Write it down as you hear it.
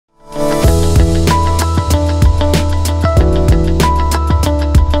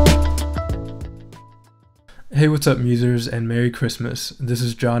Hey, what's up musers, and Merry Christmas. This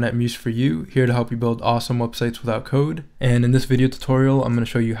is John at Muse For You, here to help you build awesome websites without code. And in this video tutorial, I'm going to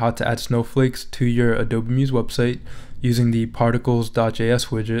show you how to add snowflakes to your Adobe Muse website using the Particles.js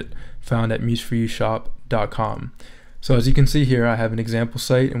widget found at museforYouShop.com. So as you can see here, I have an example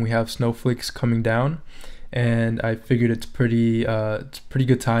site and we have snowflakes coming down, and I figured it's pretty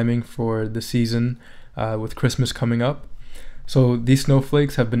good timing for the season with Christmas coming up. So these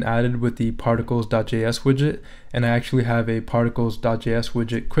snowflakes have been added with the Particles.js widget, and I actually have a Particles.js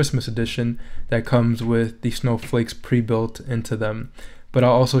widget Christmas edition that comes with the snowflakes pre-built into them. But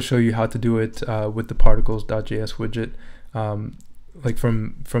I'll also show you how to do it with the Particles.js widget like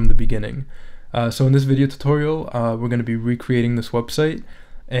from the beginning. So in this video tutorial, we're going to be recreating this website,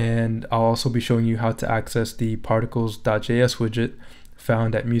 and I'll also be showing you how to access the Particles.js widget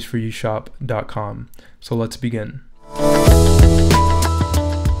found at museforYouShop.com. So let's begin.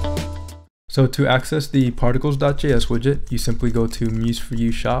 So to access the Particles.js widget, you simply go to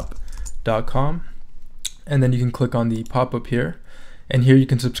museforYouShop.com, and then you can click on the pop-up here, and here you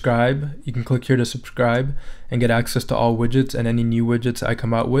can subscribe. You can click here to subscribe and get access to all widgets and any new widgets I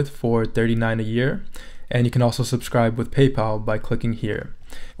come out with for $39 a year. And you can also subscribe with PayPal by clicking here.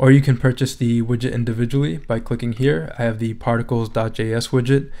 Or you can purchase the widget individually by clicking here. I have the Particles.js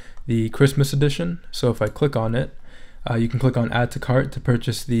widget, the Christmas edition. So if I click on it, you can click on add to cart to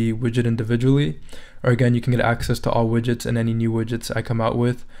purchase the widget individually, or again, you can get access to all widgets and any new widgets I come out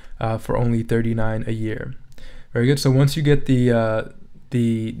with for only $39 a year. Very good. So once you get the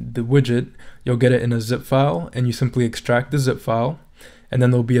widget, you'll get it in a zip file, and you simply extract the zip file, and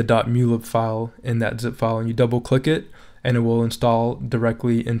then there'll be a .mulib file in that zip file, and you double click it and it will install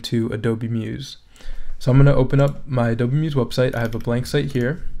directly into Adobe Muse. So I'm going to open up my Adobe Muse website. I have a blank site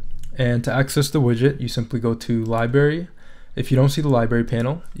here. And to access the widget, you simply go to Library. If you don't see the Library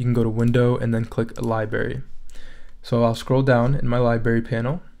panel, you can go to Window and then click Library. So I'll scroll down in my Library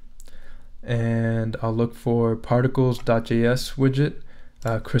panel, and I'll look for Particles.js widget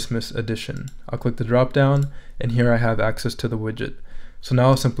Christmas edition. I'll click the drop down, and here I have access to the widget. So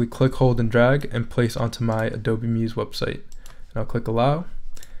now I'll simply click, hold, and drag and place onto my Adobe Muse website. And I'll click Allow,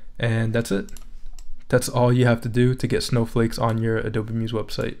 and that's it. That's all you have to do to get snowflakes on your Adobe Muse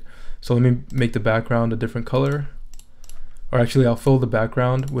website. So let me make the background a different color, or actually I'll fill the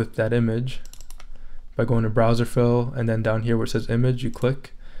background with that image by going to browser fill, and then down here where it says image, you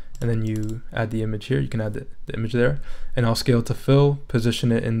click and then you add the image here. You can add the image there, and I'll scale to fill,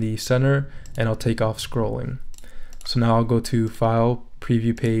 position it in the center, and I'll take off scrolling. So now I'll go to File,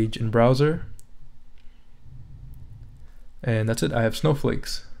 Preview Page in Browser, and that's it. I have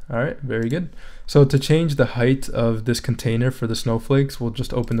snowflakes. All right, very good. So to change the height of this container for the snowflakes, we'll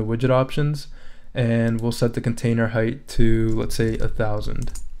just open the widget options, and we'll set the container height to, let's say,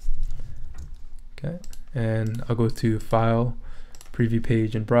 1,000. Okay, and I'll go to File, Preview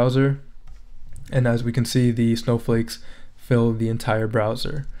Page in Browser, and as we can see, the snowflakes fill the entire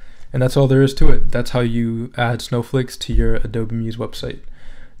browser. And that's all there is to it. That's how you add snowflakes to your Adobe Muse website.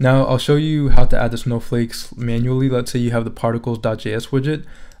 Now I'll show you how to add the snowflakes manually. Let's say you have the Particles.js widget.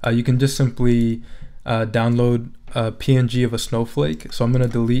 You can just simply download a PNG of a snowflake. So I'm going to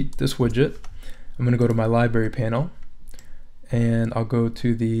delete this widget. I'm going to go to my library panel, and I'll go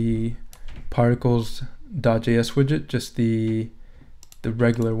to the Particles.js widget, just the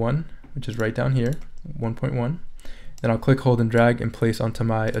regular one, which is right down here, 1.1. Then I'll click, hold, and drag and place onto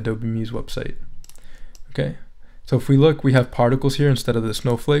my Adobe Muse website. Okay. So if we look, we have particles here instead of the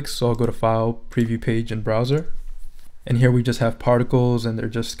snowflakes. So I'll go to File, Preview Page in Browser. And here we just have particles, and they're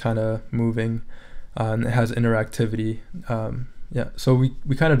just kind of moving, and it has interactivity. Yeah, so we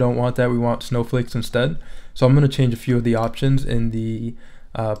kind of don't want that. We want snowflakes instead. So I'm going to change a few of the options in the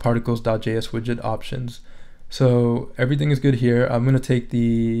Particles.js widget options. So everything is good here. I'm going to take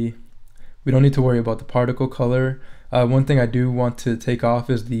we don't need to worry about the particle color. One thing I do want to take off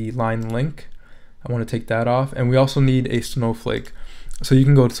is the line link. I want to take that off, and we also need a snowflake. So you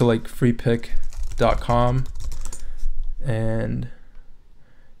can go to like freepik.com and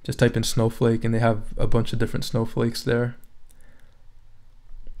just type in snowflake, and they have a bunch of different snowflakes there.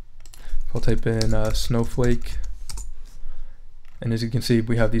 I'll type in snowflake, and as you can see,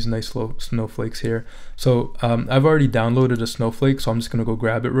 we have these nice snowflakes here. So I've already downloaded a snowflake, so I'm just gonna go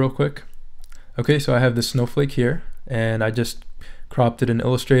grab it real quick. Okay, so I have this snowflake here, and I just cropped it in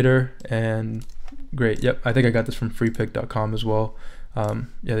Illustrator, and great. Yep, I think I got this from freepik.com as well. Yeah,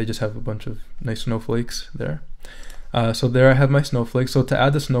 they just have a bunch of nice snowflakes there. So there I have my snowflake. So to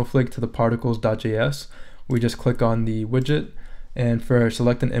add the snowflake to the Particles.js, we just click on the widget, and for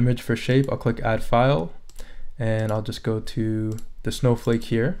select an image for shape, I'll click Add File, and I'll just go to the snowflake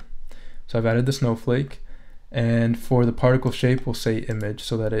here. So I've added the snowflake, And for the particle shape, we'll say image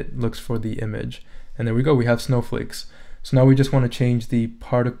so that it looks for the image. And there we go, we have snowflakes. So now we just want to change the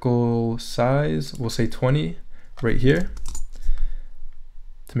particle size. We'll say 20 right here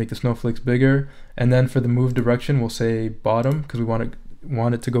to make the snowflakes bigger. And then for the move direction, we'll say bottom because we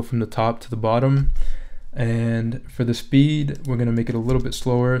want it to go from the top to the bottom. And for the speed, we're going to make it a little bit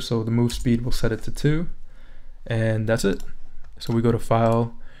slower. So the move speed, we'll set it to 2. And that's it. So we go to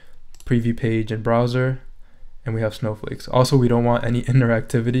File, Preview Page, and Browser, and we have snowflakes. Also, we don't want any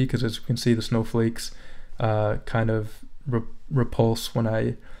interactivity because as you can see, the snowflakes kind of repulse when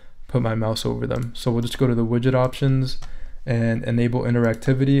I put my mouse over them. So we'll just go to the widget options and enable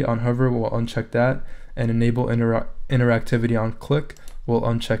interactivity. On hover, we'll uncheck that, and enable interactivity on click, we'll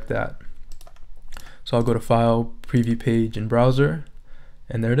uncheck that. So I'll go to File, Preview Page, and Browser,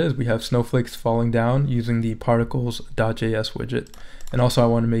 and there it is. We have snowflakes falling down using the Particles.js widget. And also I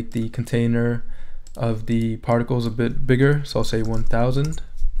want to make the container of the particles a bit bigger, so I'll say 1000.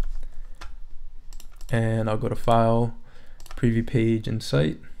 And I'll go to File, Preview Page, and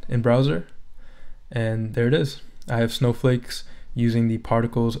Site in Browser, and there it is. I have snowflakes using the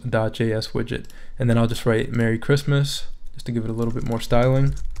Particles.js widget. And then I'll just write Merry Christmas just to give it a little bit more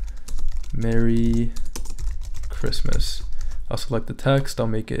styling. Merry Christmas. I'll select the text, I'll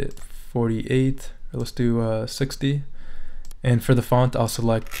make it 48, or let's do 60. And for the font, I'll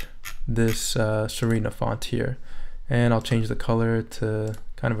select this Serena font here, and I'll change the color to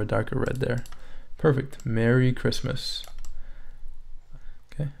kind of a darker red there. Perfect. Merry Christmas.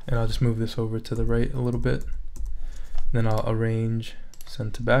 Okay, and I'll just move this over to the right a little bit. Then I'll arrange,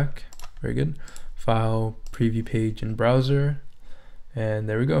 send to back. Very good. File, Preview Page, and Browser. And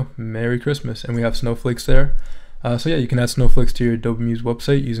there we go. Merry Christmas. And we have snowflakes there. So yeah, you can add snowflakes to your Adobe Muse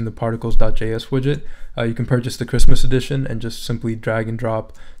website using the Particles.js widget. You can purchase the Christmas edition and just simply drag and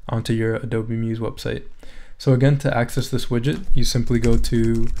drop onto your Adobe Muse website. So again, to access this widget, you simply go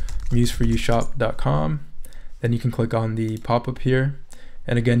to museforyoushop.com. Then you can click on the pop-up here.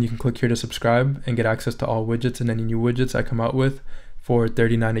 And again, you can click here to subscribe and get access to all widgets and any new widgets I come out with for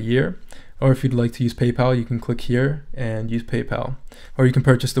 $39 a year. Or if you'd like to use PayPal, you can click here and use PayPal. Or you can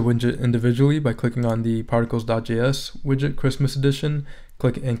purchase the widget individually by clicking on the Particles.js widget Christmas edition,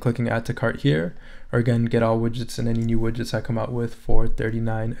 clicking Add to Cart here. Or again, get all widgets and any new widgets I come out with for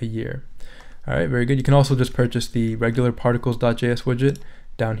 $39 a year. All right, very good. You can also just purchase the regular Particles.js widget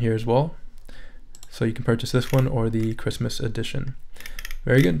down here as well. So you can purchase this one or the Christmas edition.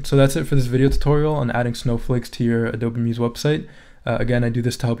 Very good. So that's it for this video tutorial on adding snowflakes to your Adobe Muse website. Again, I do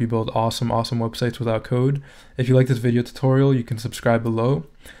this to help you build awesome websites without code. If you like this video tutorial, you can subscribe below.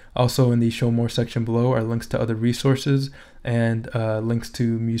 Also in the Show More section below are links to other resources and links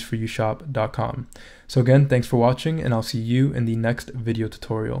to museforyoushop.com. So again, thanks for watching, and I'll see you in the next video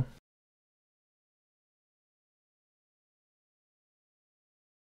tutorial.